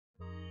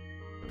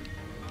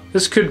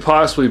This could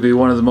possibly be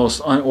one of the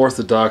most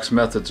unorthodox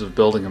methods of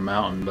building a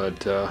mountain,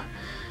 but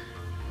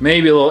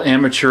maybe a little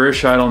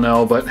amateurish, I don't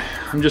know. But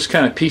I'm just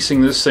kind of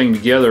piecing this thing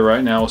together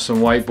right now with some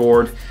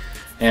whiteboard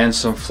and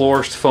some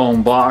flourished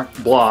foam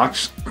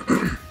blocks.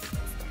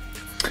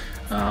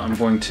 I'm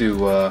going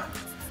to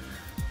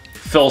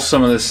fill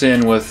some of this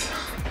in with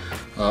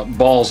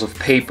balls of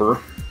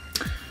paper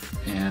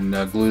and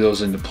glue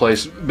those into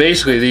place.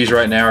 Basically, these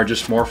right now are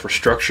just more for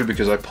structure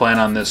because I plan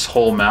on this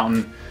whole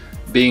mountain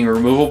being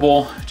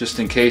removable, just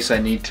in case I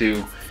need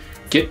to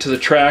get to the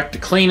track to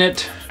clean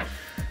it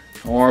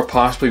or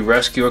possibly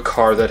rescue a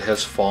car that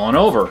has fallen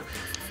over.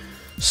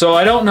 So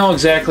I don't know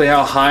exactly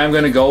how high I'm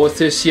going to go with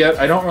this yet.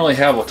 I don't really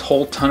have a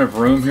whole ton of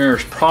room here.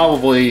 There's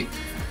probably,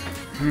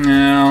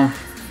 I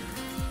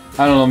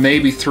don't know,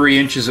 maybe 3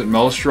 inches at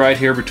most right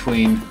here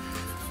between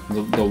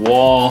the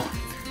wall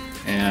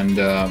and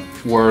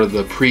where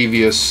the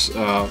previous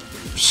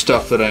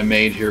stuff that I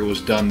made here was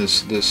done,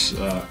 this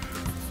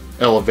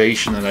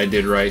elevation that I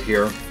did right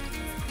here.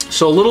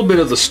 So a little bit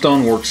of the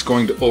stonework's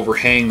going to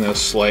overhang this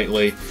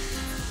slightly,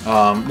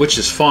 which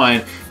is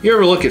fine. You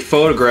ever look at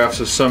photographs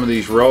of some of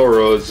these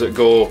railroads that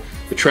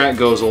the track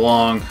goes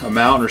along a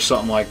mountain or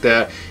something like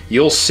that,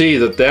 you'll see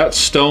that that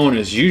stone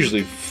is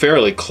usually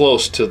fairly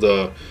close to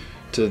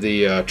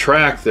the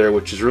track there,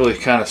 which is really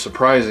kind of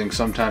surprising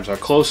sometimes how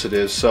close it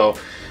is. So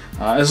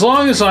as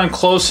long as I'm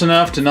close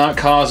enough to not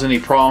cause any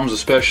problems,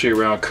 especially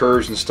around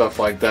curves and stuff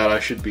like that, I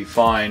should be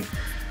fine.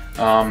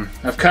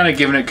 I've kind of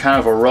given it kind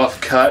of a rough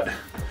cut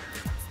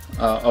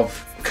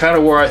of kind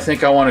of where I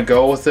think I want to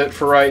go with it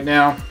for right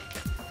now.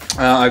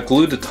 I've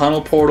glued the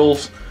tunnel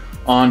portals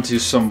onto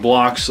some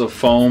blocks of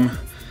foam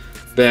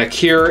back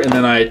here, and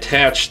then I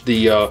attached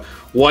the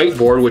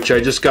whiteboard, which I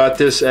just got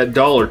this at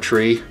Dollar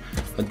Tree,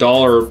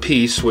 $1 a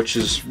piece, which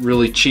is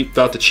really cheap,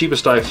 about the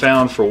cheapest I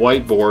found for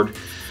whiteboard,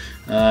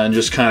 and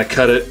just kind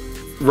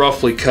of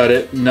roughly cut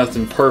it,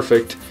 nothing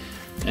perfect,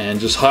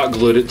 and just hot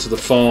glued it to the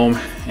foam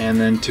and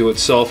then to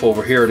itself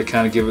over here to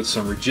kind of give it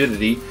some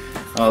rigidity.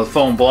 The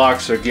foam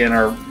blocks again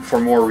are for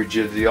more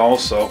rigidity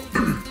also.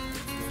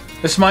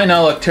 This might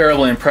not look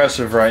terribly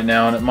impressive right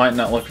now, and it might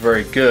not look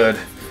very good,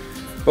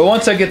 but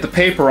once I get the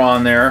paper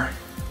on there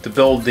to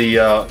build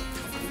the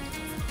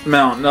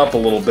mountain up a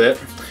little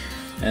bit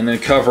and then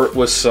cover it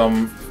with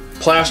some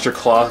plaster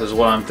cloth is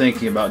what I'm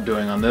thinking about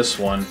doing on this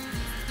one.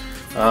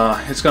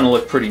 It's going to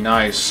look pretty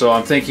nice. So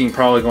I'm thinking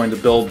probably going to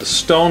build the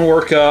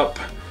stonework up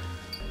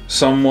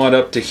somewhat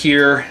up to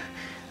here,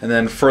 and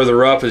then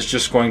further up is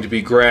just going to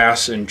be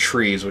grass and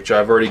trees, which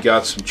I've already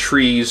got some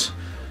trees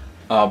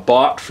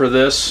bought for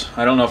this.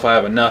 I don't know if I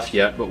have enough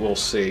yet, but we'll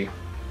see.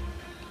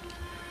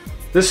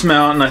 This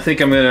mountain, I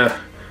think I'm going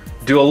to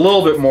do a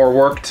little bit more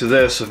work to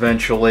this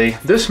eventually.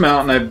 This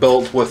mountain I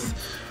built with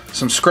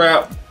some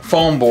scrap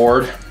foam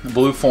board,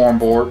 blue foam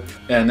board,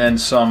 and then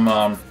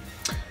some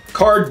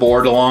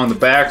cardboard along the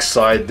back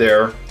side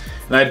there.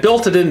 And I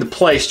built it into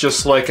place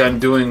just like I'm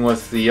doing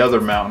with the other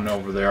mountain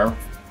over there.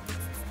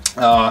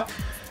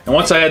 And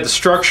once I had the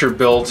structure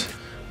built,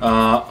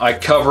 I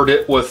covered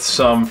it with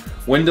some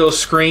window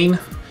screen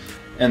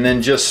and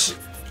then just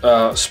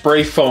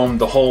spray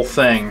foamed the whole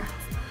thing.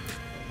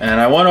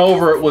 And I went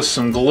over it with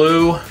some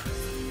glue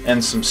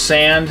and some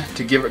sand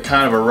to give it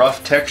kind of a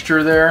rough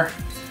texture there,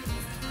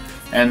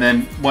 and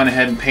then went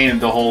ahead and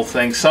painted the whole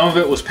thing. Some of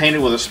it was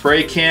painted with a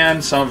spray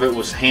can, some of it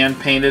was hand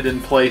painted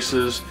in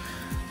places.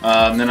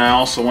 And then I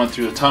also went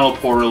through the tunnel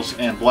portals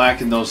and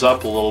blackened those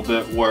up a little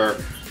bit where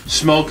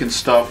smoke and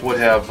stuff would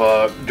have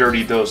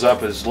dirtied those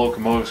up as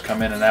locomotives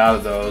come in and out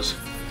of those.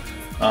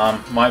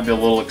 Might be a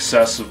little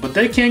excessive, but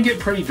they can get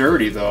pretty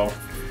dirty though.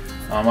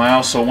 I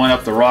also went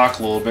up the rock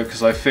a little bit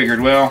because I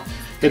figured, well,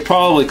 it'd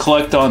probably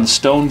collect on the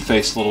stone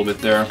face a little bit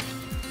there.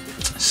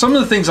 Some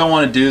of the things I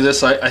want to do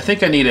this, I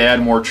think I need to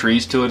add more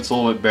trees to it. It's a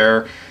little bit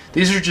bare.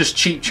 These are just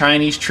cheap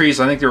Chinese trees.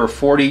 I think there were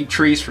 40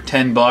 trees for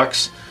 10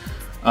 bucks.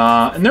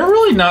 And they're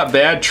really not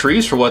bad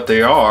trees for what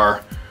they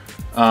are.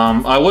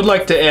 I would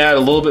like to add a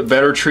little bit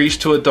better trees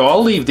to it though.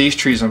 I'll leave these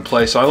trees in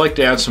place. I like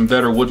to add some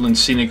better woodland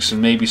scenics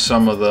and maybe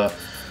some of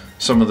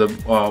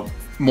the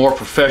more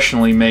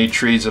professionally made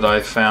trees that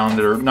I've found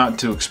that are not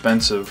too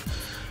expensive.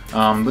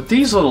 But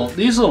these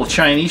little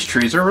Chinese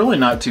trees are really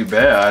not too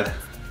bad.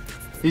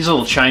 These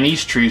little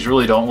Chinese trees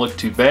really don't look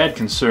too bad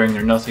considering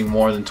they're nothing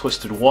more than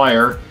twisted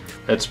wire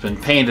that's been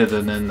painted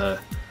and then the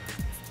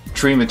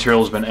tree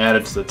material has been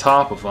added to the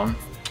top of them.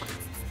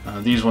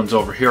 These ones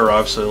over here are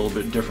obviously a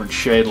little bit different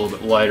shade, a little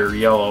bit lighter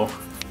yellow,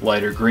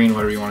 lighter green,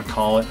 whatever you want to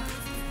call it.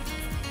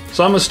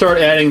 So I'm going to start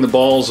adding the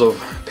balls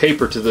of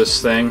paper to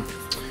this thing,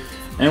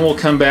 and we'll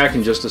come back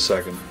in just a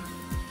second.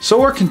 So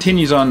work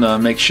continues on the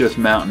makeshift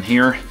mountain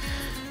here,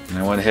 and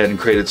I went ahead and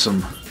created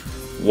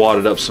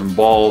wadded up some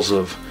balls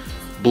of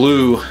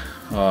blue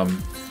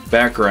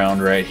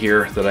background right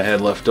here that I had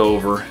left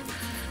over.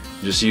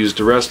 Just used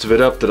the rest of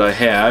it up that I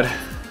had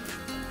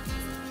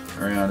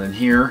around in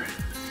here.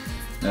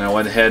 And I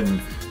went ahead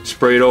and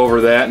sprayed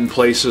over that in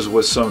places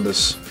with some of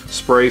this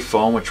spray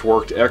foam, which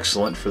worked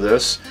excellent for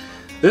this.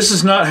 This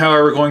is not,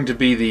 however, going to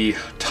be the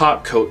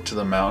top coat to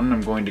the mountain. I'm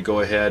going to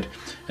go ahead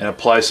and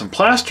apply some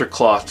plaster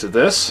cloth to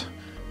this.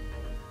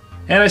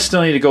 And I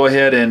still need to go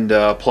ahead and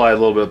apply a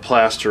little bit of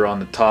plaster on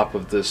the top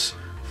of this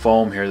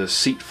foam here, this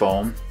seat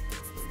foam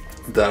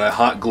that I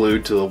hot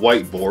glued to the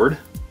whiteboard.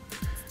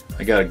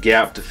 I got a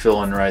gap to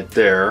fill in right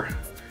there,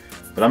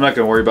 but I'm not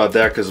going to worry about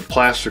that because the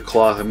plaster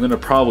cloth I'm going to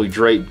probably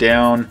drape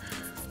down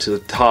to the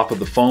top of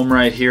the foam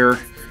right here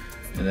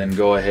and then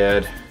go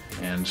ahead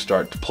and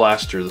start to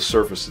plaster the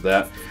surface of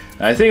that.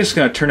 And I think it's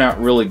going to turn out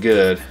really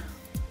good,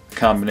 a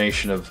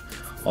combination of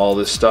all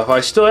this stuff.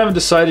 I still haven't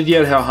decided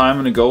yet how high I'm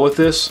going to go with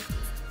this.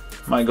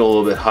 Might go a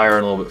little bit higher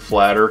and a little bit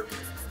flatter.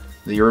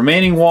 The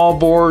remaining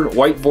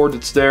whiteboard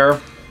that's there,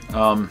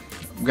 I'm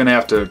going to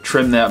have to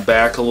trim that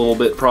back a little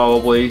bit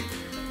probably,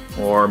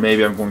 or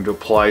maybe I'm going to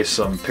apply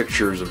some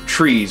pictures of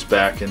trees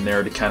back in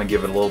there to kind of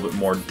give it a little bit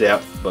more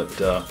depth, but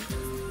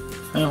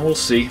we'll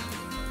see.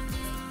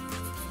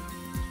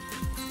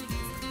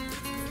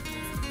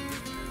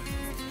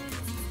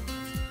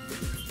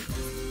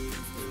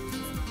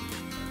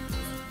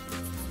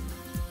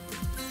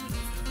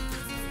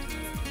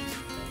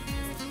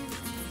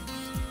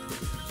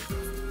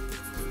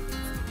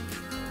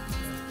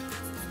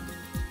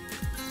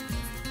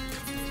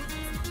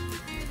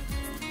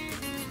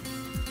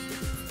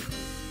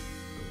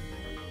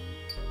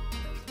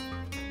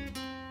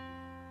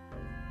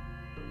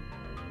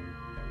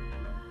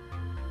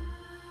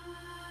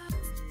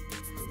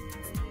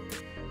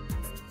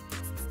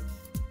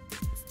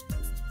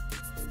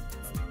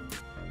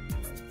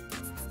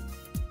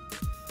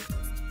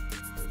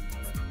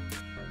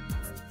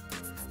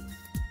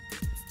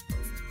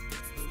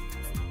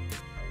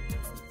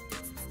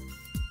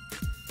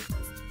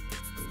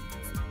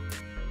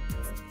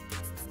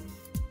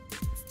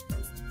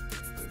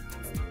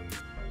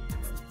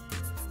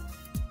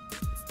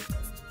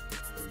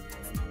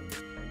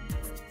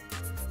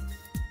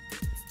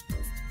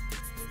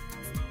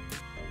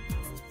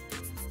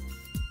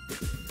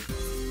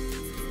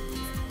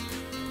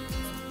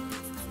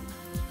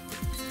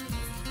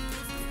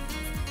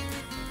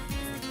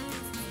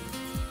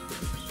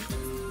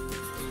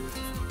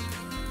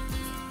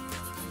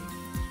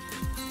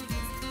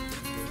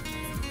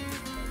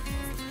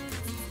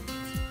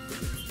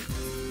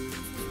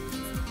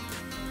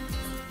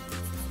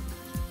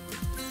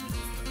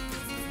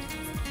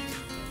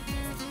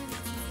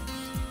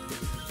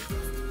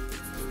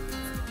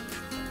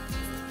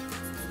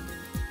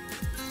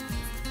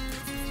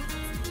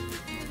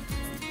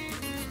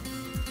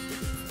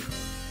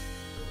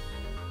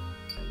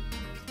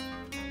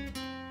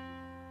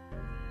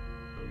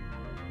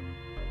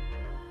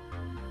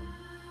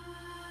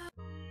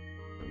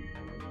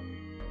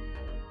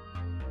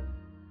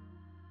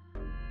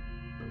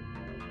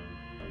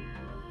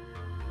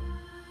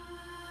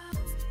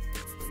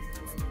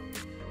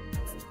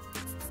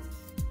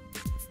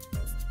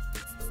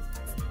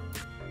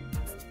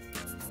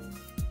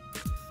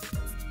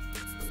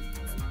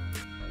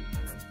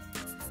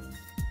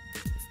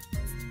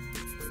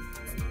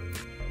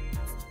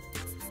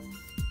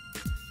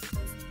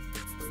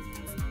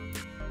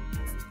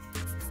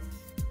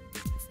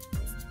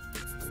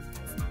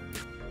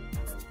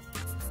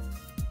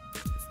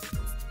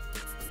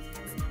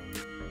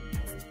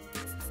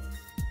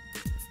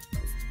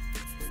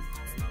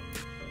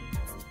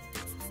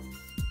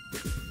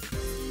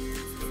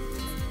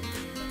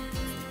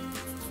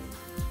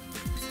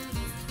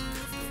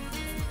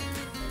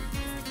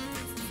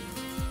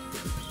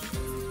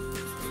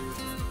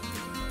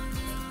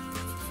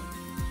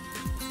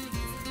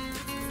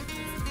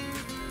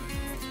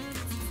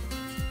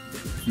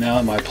 Now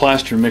that my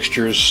plaster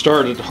mixture has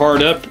started to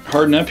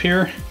harden up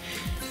here,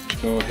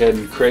 go ahead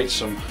and create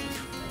some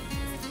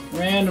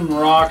random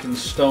rock and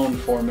stone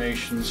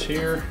formations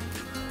here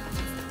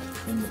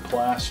in the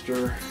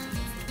plaster,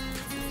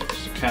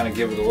 just to kind of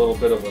give it a little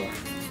bit of a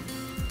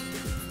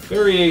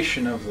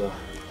variation of the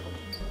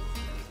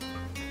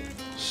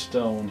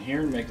stone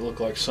here, and make it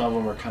look like some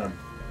of them are kind of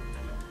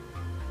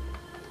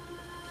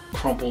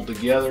crumpled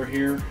together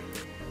here.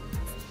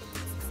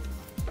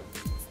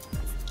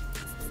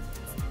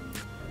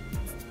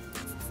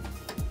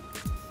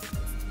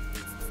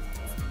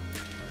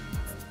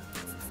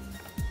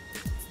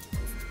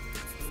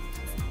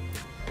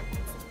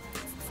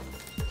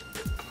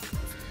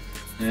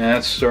 Yeah,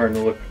 that's starting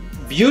to look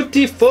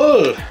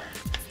beautiful.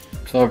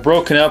 So I've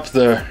broken up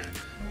the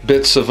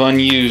bits of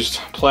unused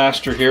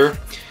plaster here.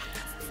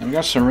 I've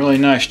got some really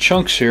nice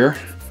chunks here.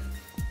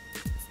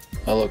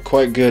 They look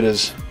quite good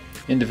as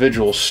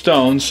individual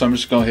stones, so I'm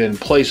just going to go ahead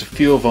and place a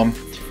few of them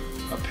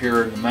up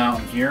here in the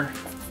mountain here.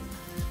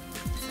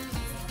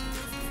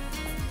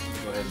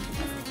 Go ahead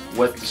and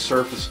wet the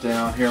surface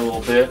down here a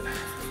little bit,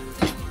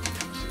 just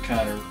to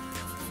kind of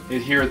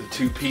adhere the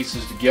two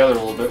pieces together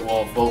a little bit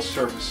while both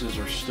surfaces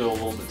are still a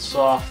little bit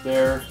soft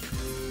there.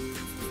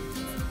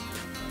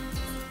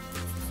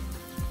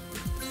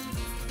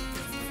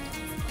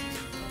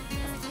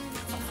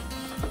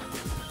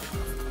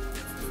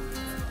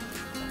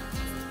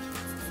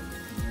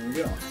 There we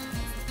go.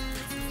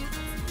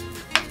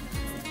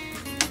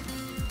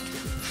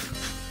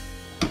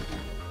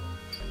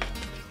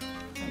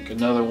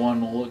 think another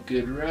one will look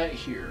good right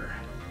here.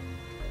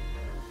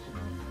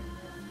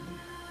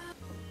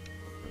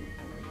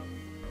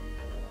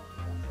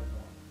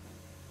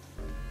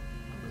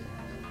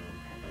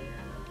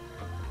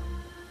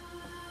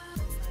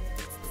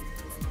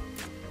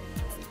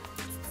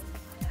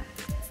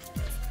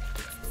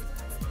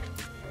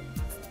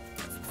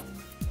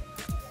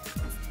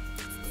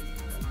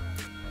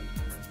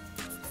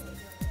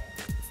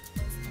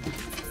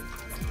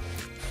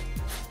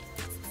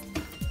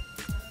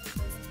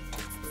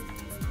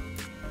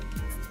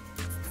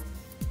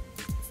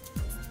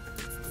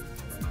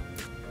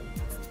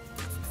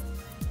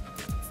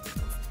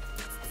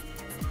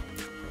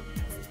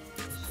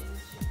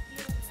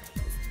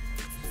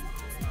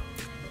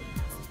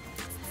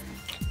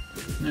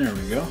 There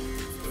we go.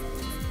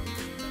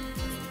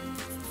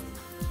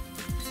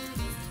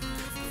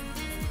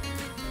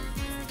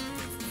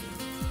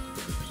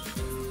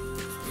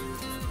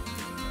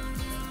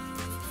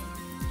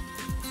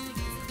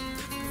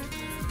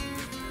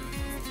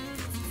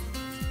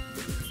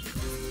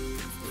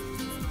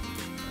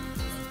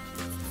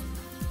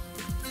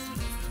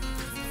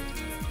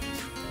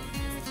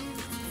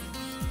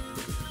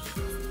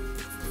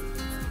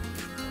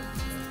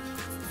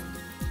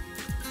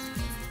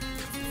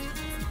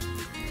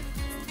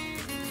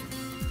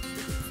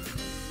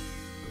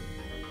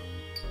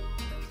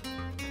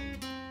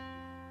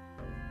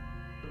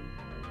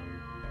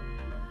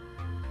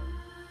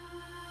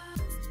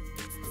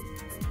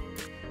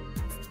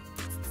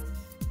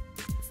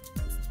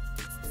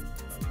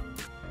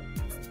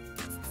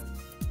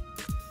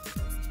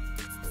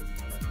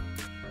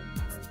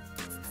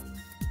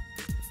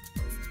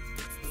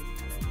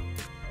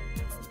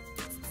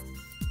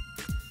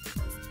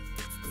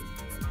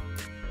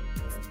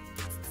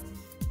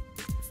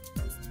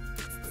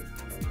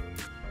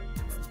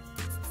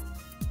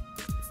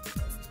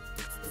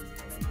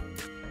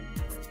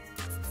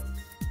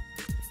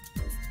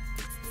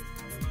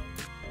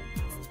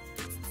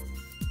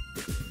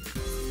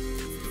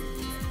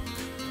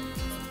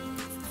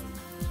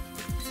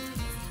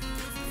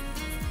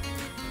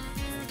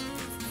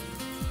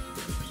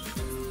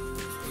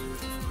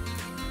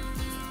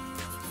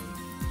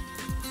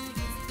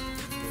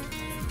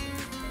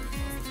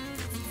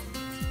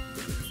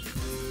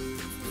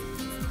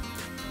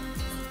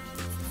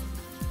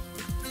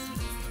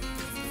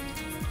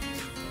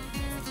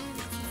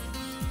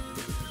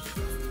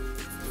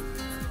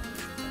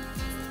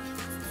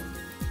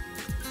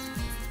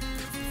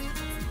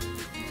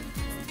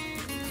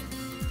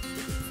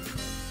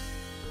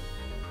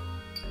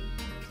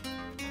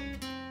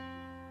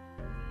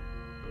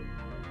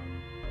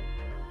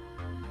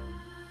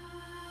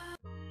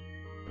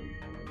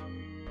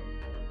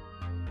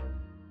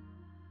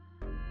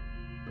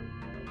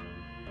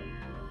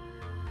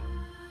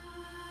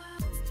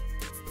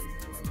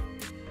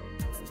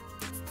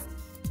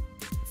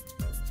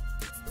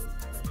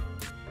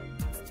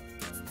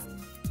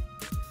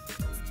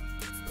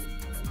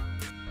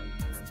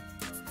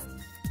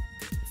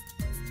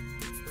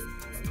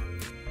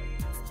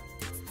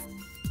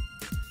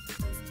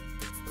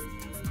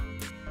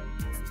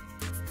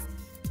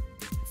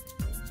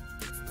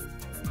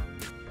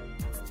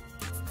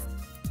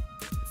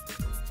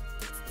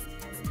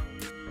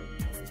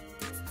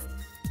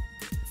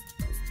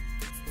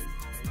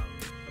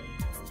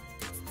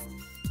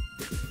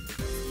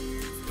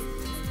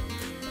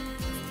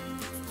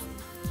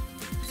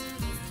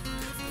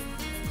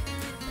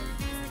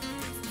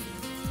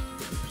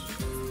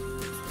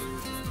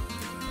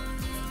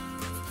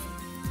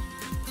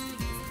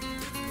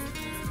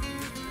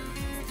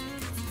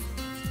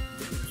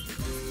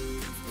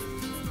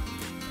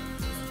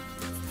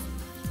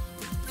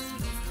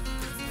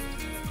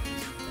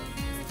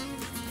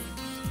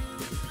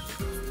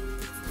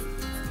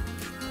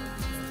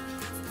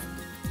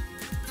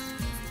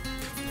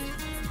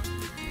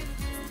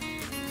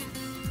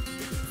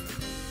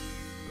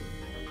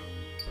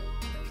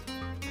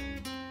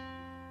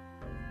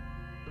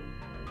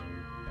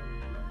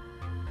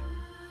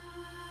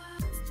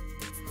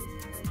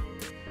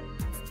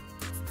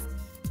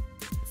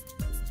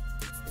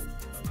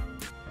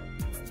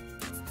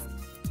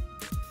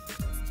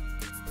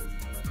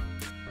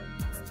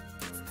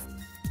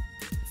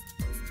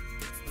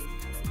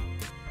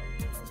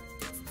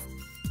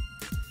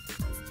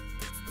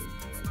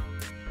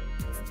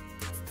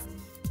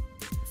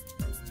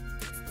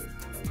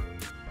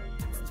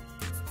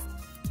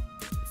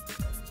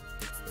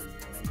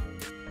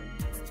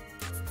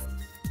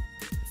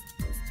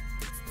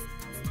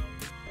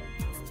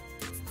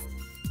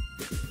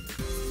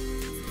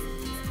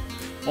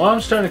 Well,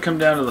 I'm starting to come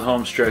down to the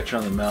home stretch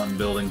on the mountain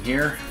building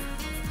here.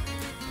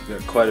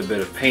 Got quite a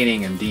bit of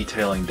painting and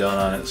detailing done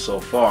on it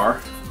so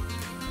far.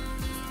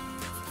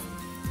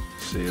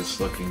 See, it's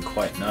looking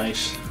quite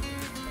nice.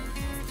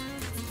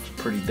 It's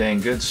pretty dang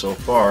good so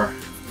far.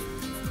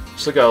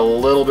 Still got a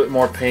little bit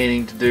more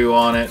painting to do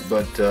on it,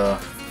 but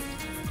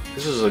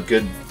this is a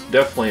good,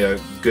 definitely a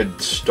good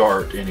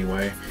start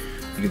anyway.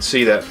 You can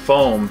see that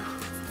foam,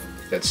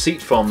 that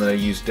seat foam that I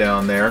used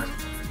down there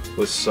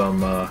with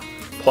some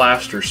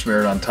plaster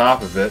smeared on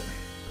top of it.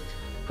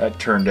 That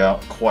turned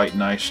out quite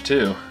nice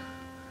too.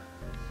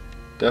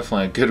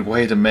 Definitely a good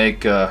way to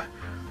make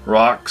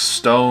rock,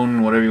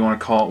 stone, whatever you want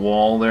to call it,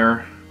 wall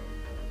there.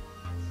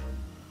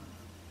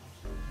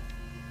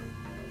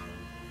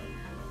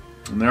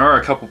 And there are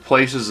a couple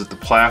places that the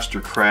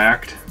plaster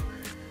cracked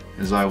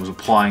as I was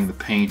applying the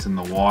paint and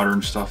the water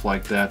and stuff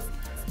like that.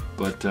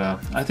 But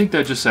I think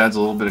that just adds a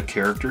little bit of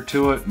character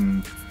to it,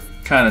 and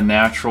kind of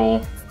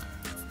natural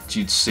that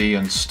you'd see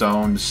in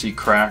stone, to see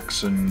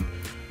cracks and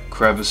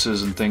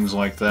crevices and things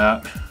like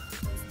that.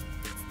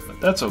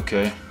 But that's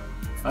okay.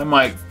 I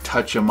might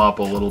touch them up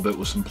a little bit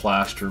with some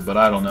plaster, but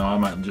I don't know. I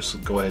might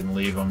just go ahead and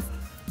leave them.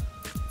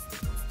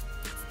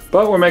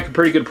 But we're making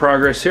pretty good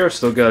progress here.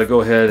 Still got to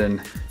go ahead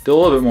and do a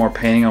little bit more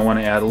painting. I want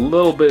to add a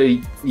little bit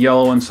of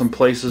yellow in some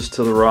places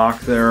to the rock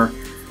there.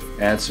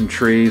 Add some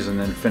trees and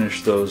then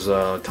finish those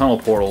tunnel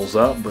portals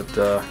up. But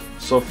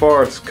so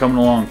far it's coming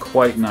along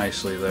quite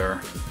nicely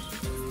there.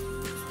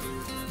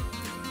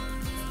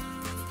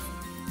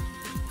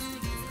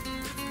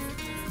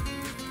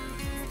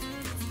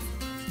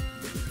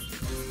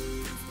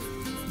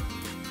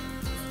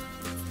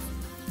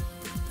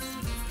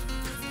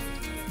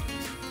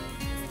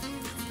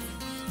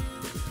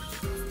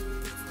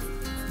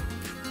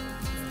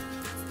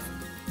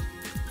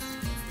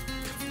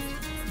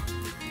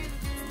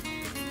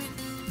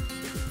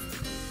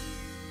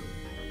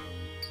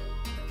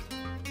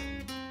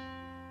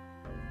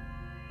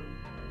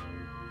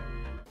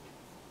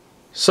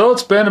 So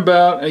it's been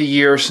about a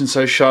year since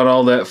I shot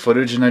all that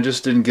footage, and I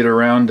just didn't get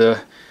around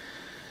to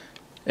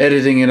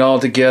editing it all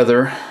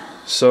together.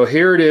 So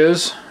here it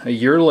is, a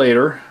year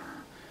later,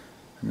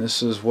 and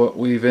this is what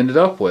we've ended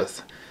up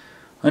with.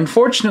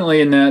 Unfortunately,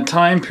 in that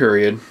time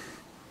period,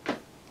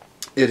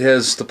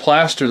 the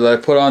plaster that I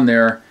put on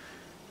there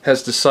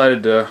has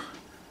decided to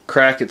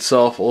crack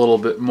itself a little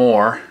bit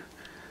more.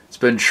 It's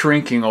been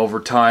shrinking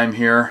over time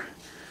here,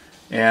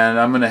 and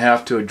I'm going to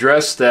have to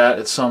address that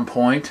at some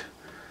point.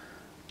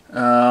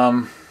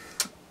 I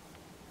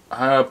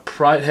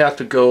probably have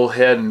to go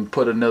ahead and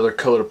put another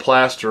coat of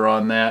plaster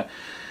on that.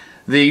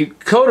 The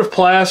coat of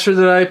plaster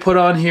that I put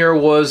on here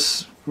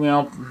was,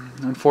 well,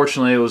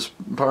 unfortunately it was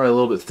probably a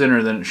little bit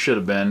thinner than it should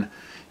have been.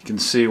 You can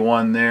see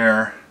one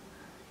there.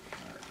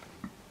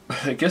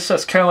 I guess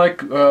that's kind of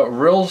like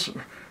real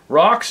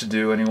rocks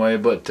do anyway,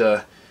 but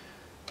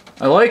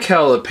I like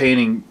how the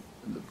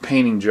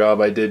painting job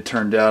I did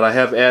turned out. I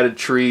have added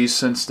trees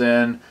since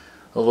then,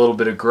 a little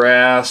bit of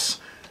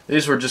grass.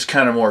 These were just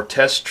kind of more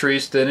test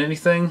trees than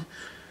anything.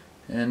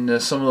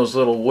 And some of those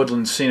little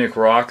woodland scenic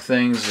rock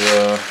things,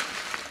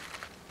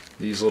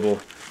 these little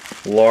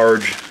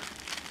large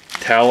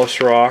talus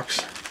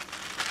rocks,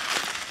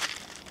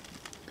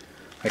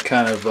 I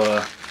kind of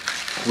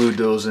glued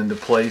those into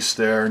place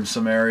there in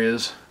some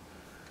areas.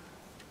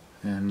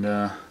 And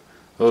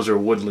those are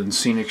woodland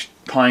scenic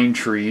pine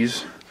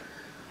trees.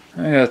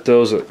 I got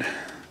those at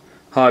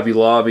Hobby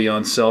Lobby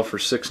on sale for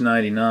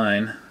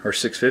 $6.99 or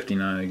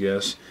 $6.59, I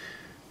guess.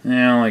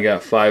 I only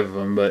got 5 of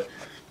them, but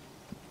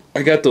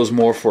I got those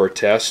more for a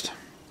test.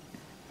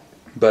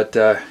 But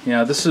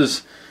yeah, this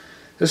is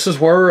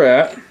where we're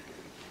at.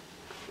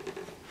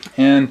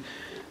 And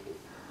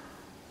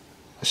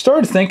I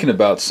started thinking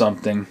about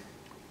something.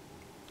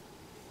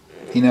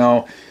 You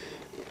know,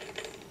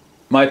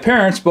 my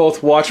parents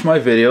both watch my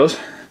videos.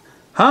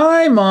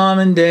 Hi, Mom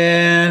and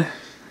Dad.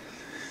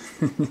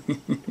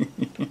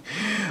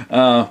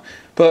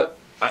 But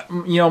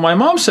you know, my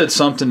mom said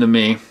something to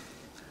me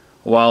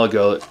a while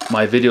ago that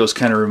my videos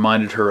kind of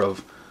reminded her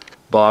of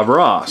Bob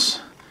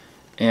Ross.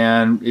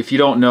 And if you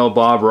don't know,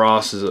 Bob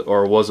Ross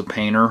was a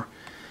painter,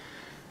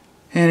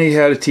 and he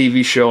had a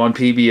TV show on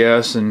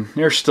PBS, and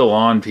they're still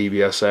on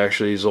PBS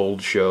actually, these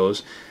old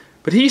shows.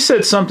 But he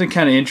said something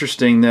kind of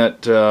interesting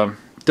that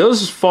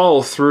does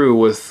follow through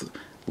with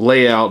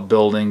layout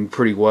building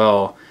pretty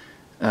well.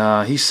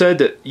 He said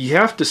that you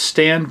have to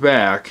stand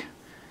back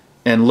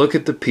and look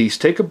at the piece,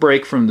 take a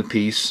break from the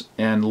piece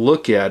and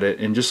look at it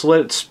and just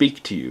let it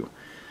speak to you.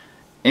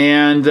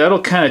 And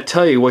that'll kind of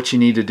tell you what you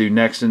need to do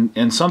next.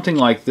 And something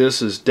like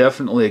this is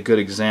definitely a good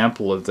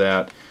example of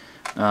that.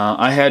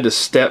 I had to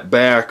step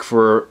back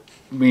for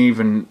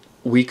even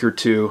a week or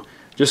two,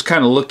 just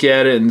kind of look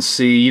at it and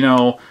see, you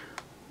know,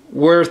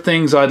 where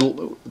things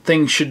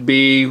should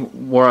be,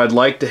 where I'd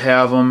like to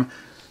have them.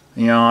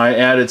 You know, I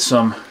added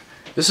some.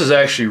 This is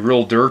actually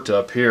real dirt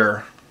up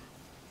here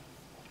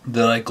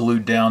that I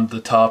glued down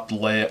the top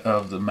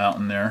of the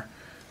mountain there,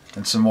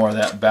 and some more of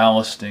that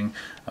ballasting.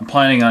 I'm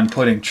planning on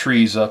putting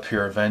trees up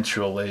here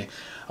eventually.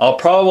 I'll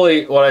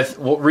probably,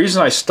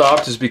 reason I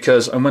stopped is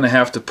because I'm going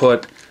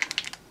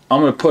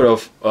to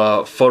put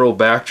a photo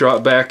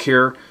backdrop back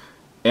here,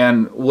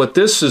 and what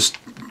this is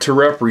to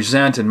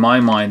represent, in my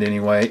mind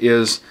anyway,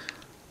 is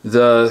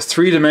the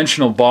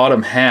three-dimensional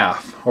bottom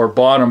half or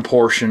bottom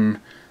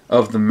portion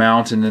of the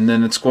mountain, and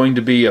then it's going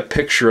to be a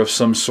picture of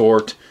some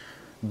sort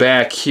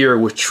back here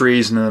with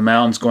trees, and then the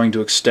mountain's going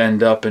to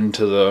extend up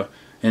into the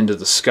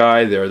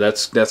sky there.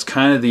 That's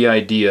kind of the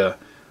idea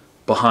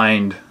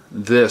behind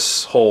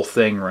this whole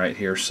thing right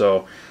here.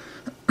 So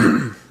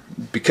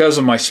because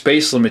of my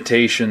space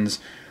limitations,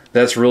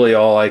 that's really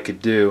all I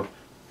could do.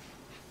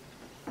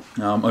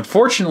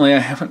 Unfortunately, I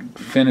haven't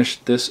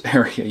finished this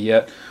area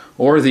yet,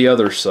 or the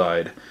other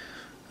side.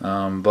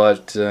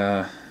 But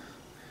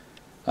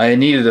I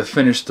needed to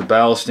finish the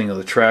ballasting of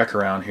the track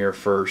around here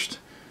first.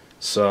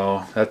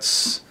 So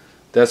that's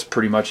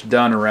pretty much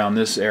done around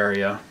this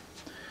area.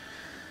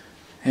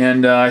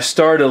 And I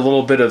started a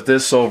little bit of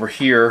this over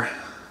here.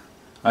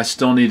 I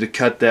still need to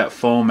cut that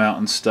foam out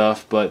and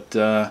stuff, but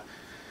I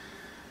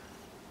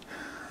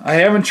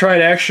haven't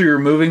tried actually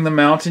removing the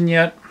mountain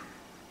yet.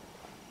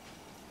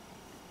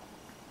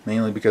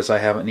 Mainly because I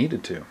haven't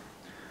needed to.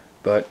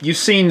 But you've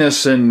seen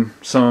this in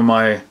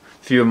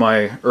few of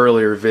my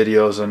earlier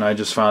videos, and I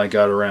just finally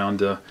got around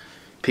to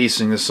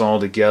piecing this all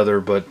together.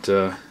 But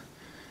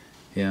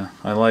yeah,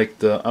 I like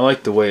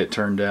the way it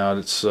turned out.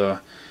 It's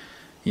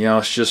you know,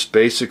 it's just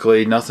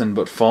basically nothing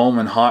but foam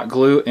and hot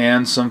glue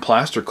and some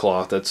plaster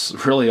cloth. That's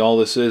really all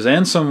this is,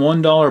 and some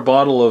 $1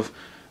 bottle of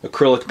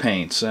acrylic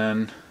paints.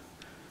 And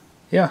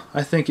yeah,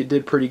 I think it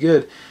did pretty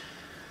good.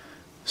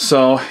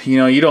 So, you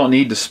know, you don't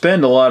need to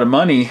spend a lot of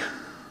money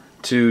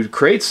to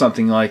create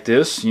something like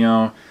this. You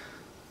know,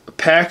 a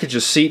package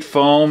of seat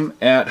foam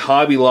at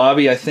Hobby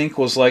Lobby I think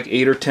was like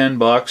 $8 or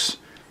 $10,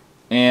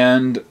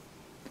 and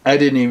I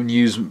didn't even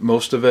use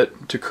most of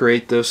it to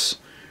create this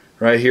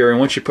right here. And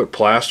once you put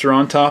plaster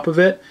on top of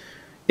it,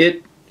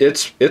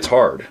 it's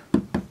hard.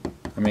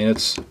 I mean,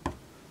 it's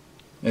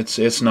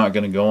not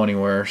going to go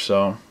anywhere.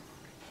 So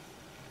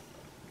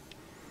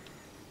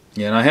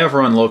yeah, and I have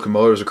run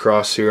locomotives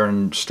across here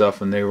and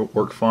stuff, and they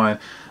work fine.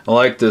 I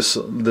like this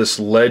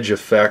ledge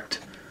effect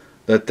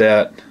that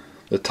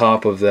the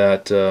top of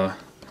that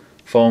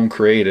foam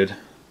created.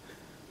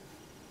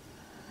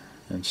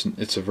 And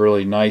it's a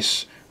really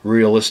nice,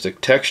 realistic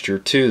texture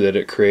too that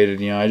it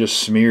created. You know, I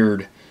just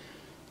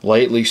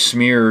lightly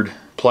smeared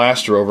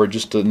plaster over it,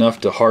 just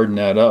enough to harden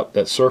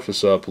that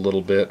surface up a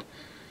little bit,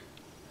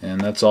 and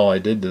that's all I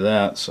did to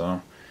that.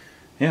 So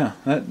yeah,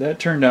 that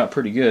turned out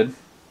pretty good.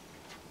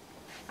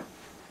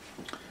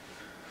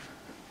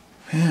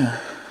 Yeah,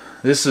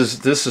 this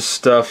is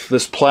stuff,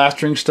 this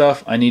plastering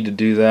stuff, I need to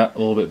do that a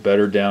little bit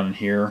better down in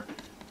here.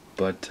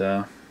 But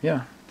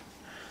yeah,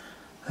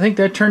 I think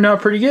that turned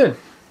out pretty good.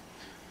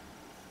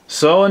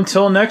 So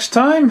until next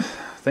time,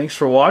 thanks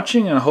for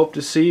watching, and I hope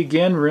to see you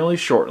again really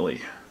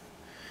shortly.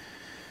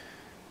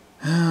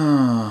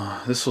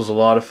 This was a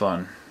lot of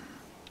fun.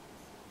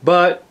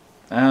 But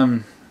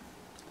if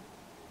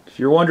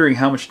you're wondering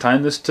how much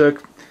time this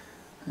took,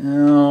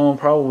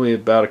 probably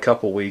about a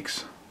couple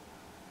weeks.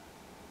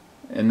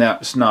 And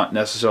that's not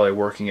necessarily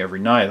working every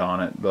night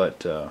on it, but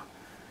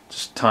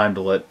just time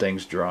to let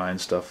things dry and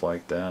stuff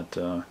like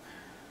that.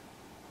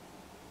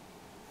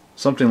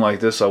 Something like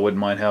this, I wouldn't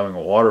mind having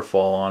a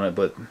waterfall on it,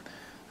 but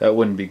that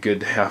wouldn't be good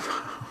to have.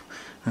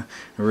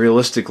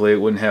 Realistically, you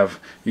wouldn't have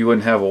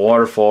a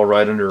waterfall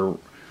right under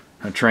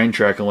a train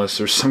track unless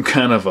there's some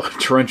kind of a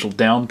torrential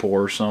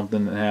downpour or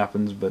something that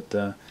happens. But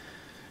yeah,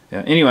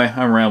 anyway,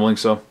 I'm rambling,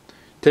 so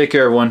take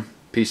care everyone.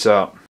 Peace out.